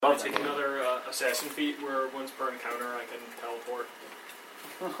I'll take another assassin feat where once per encounter I can teleport.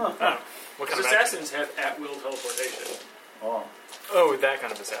 Oh, what kind of assassins have at-will teleportation. Oh, that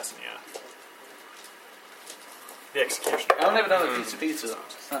kind of assassin, yeah. The executioner. I don't have another piece of pizza.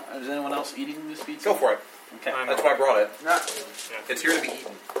 Is anyone else eating this pizza? Go for it. Okay. That's why I brought it. No. It's here to be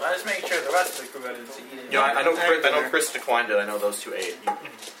eaten. I'm just making sure the rest of the crew is eating. Yeah, I know Chris declined it. I know those two ate.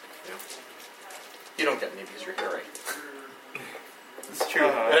 You don't get any because you're here, right? It's true.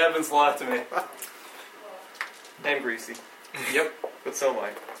 It happens a lot to me. And greasy. Yep. But so am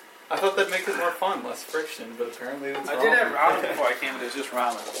I. I thought that'd make it more fun, less friction, but apparently it's I did have ramen before I came, but it was just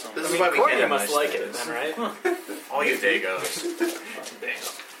ramen. So. This is why we can't You have must nice like things. it then, right? All you Dagos.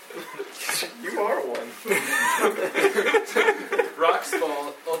 You are one. Rocks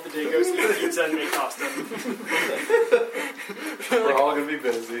fall, all the Dagos eat pizza and make pasta. We're all gonna be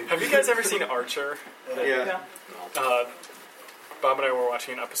busy. Have you guys ever seen Archer? Yeah. Bob and I were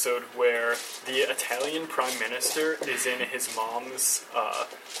watching an episode where the Italian prime minister is in his mom's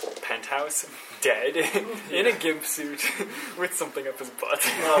penthouse, dead, in a gimp suit, with something up his butt.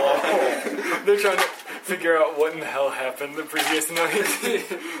 Oh. They're trying to figure out what in the hell happened the previous night.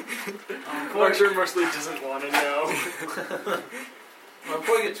 Archer mostly doesn't want to know. Well,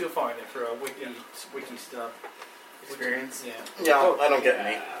 before we get too far in it for a wiki stuff experience. Yeah, I don't get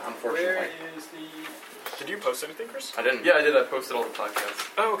any, unfortunately. Where is the... Did you post anything, Chris? I didn't. Yeah, I did. I posted all the podcasts.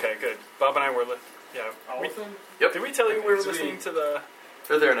 Oh, okay, good. Bob and I were... All of them? Yep. Did we tell you we were listening to the...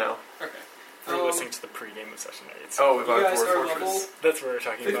 They're there now. Okay. We were listening to the pre-game of Session 8. Oh, we've You got guys Dwarf are Fortress. level... That's what we're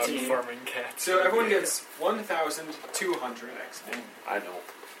talking 15. about, farming cats. So everyone gets 1,200 XP. I know.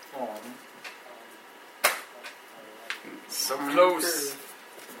 So close.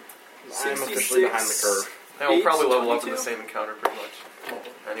 I'm officially behind the curve. They will probably level up in 22? the same encounter pretty much.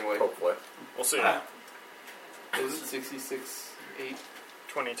 Anyway. Hopefully. We'll see. Was it 66, 8?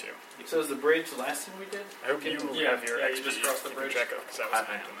 22. So is the bridge the last thing we did? I hope you Yeah, have your yeah, you XP just crossed the you can bridge. check out, because I I wasn't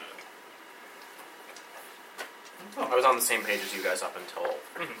am. doing that. I was on the same page as you guys up until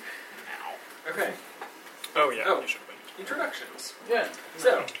now. Okay. Oh, yeah, Oh. you should have been. Introductions. Yeah.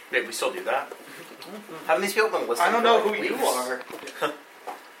 So, Wait, we still do that? Haven't these people been listening? I don't for, know like, who you weeks? are.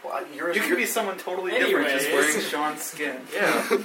 Well, you're You could be someone totally different just Anyways. wearing Sean's skin. Yeah.